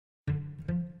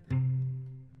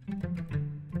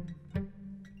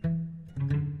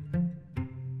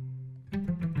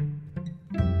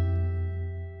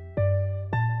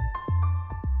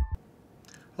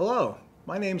Hello,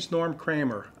 my name's Norm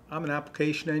Kramer. I'm an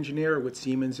application engineer with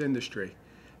Siemens Industry.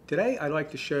 Today I'd like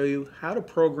to show you how to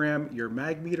program your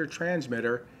mag meter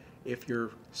transmitter if your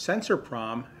sensor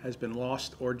prom has been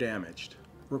lost or damaged.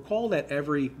 Recall that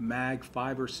every mag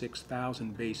 5 or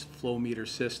 6,000 base flow meter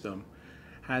system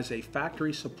has a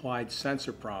factory supplied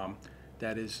sensor prom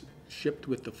that is shipped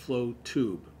with the flow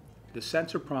tube. The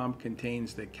sensor prom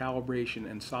contains the calibration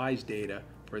and size data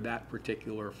for that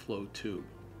particular flow tube.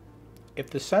 If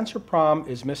the sensor prom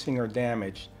is missing or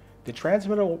damaged, the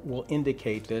transmitter will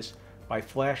indicate this by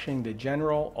flashing the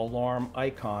general alarm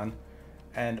icon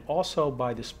and also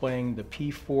by displaying the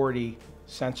P40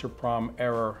 sensor prom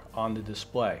error on the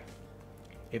display.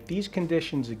 If these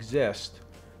conditions exist,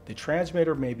 the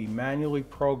transmitter may be manually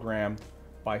programmed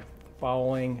by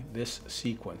following this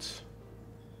sequence.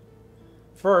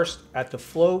 First, at the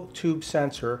flow tube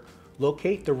sensor,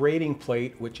 locate the rating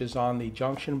plate, which is on the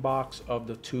junction box of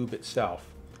the tube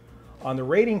itself. On the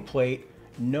rating plate,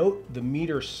 note the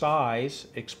meter size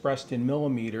expressed in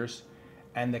millimeters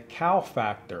and the cal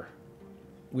factor.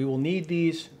 We will need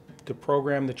these to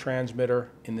program the transmitter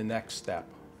in the next step.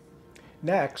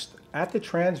 Next, at the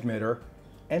transmitter,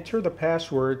 enter the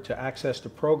password to access the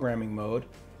programming mode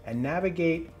and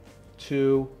navigate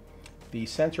to the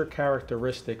Sensor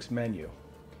Characteristics menu.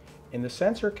 In the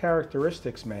Sensor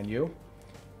Characteristics menu,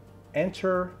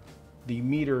 enter the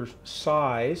meter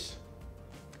size,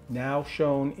 now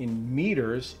shown in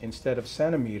meters instead of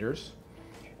centimeters,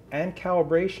 and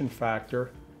calibration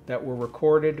factor that were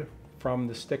recorded from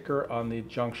the sticker on the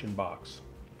junction box.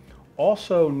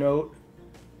 Also note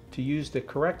to use the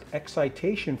correct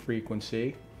excitation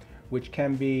frequency, which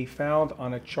can be found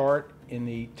on a chart in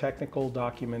the technical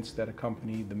documents that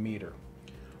accompany the meter.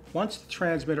 Once the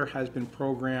transmitter has been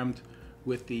programmed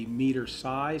with the meter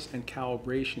size and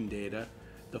calibration data,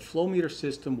 the flow meter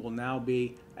system will now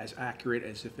be as accurate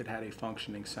as if it had a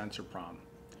functioning sensor prom.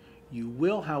 You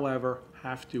will, however,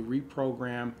 have to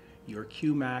reprogram your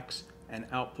Qmax and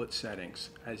output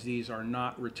settings, as these are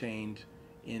not retained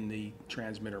in the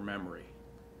transmitter memory.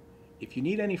 If you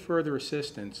need any further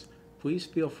assistance, please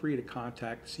feel free to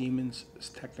contact Siemens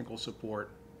technical support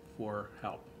for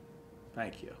help.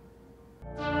 Thank you.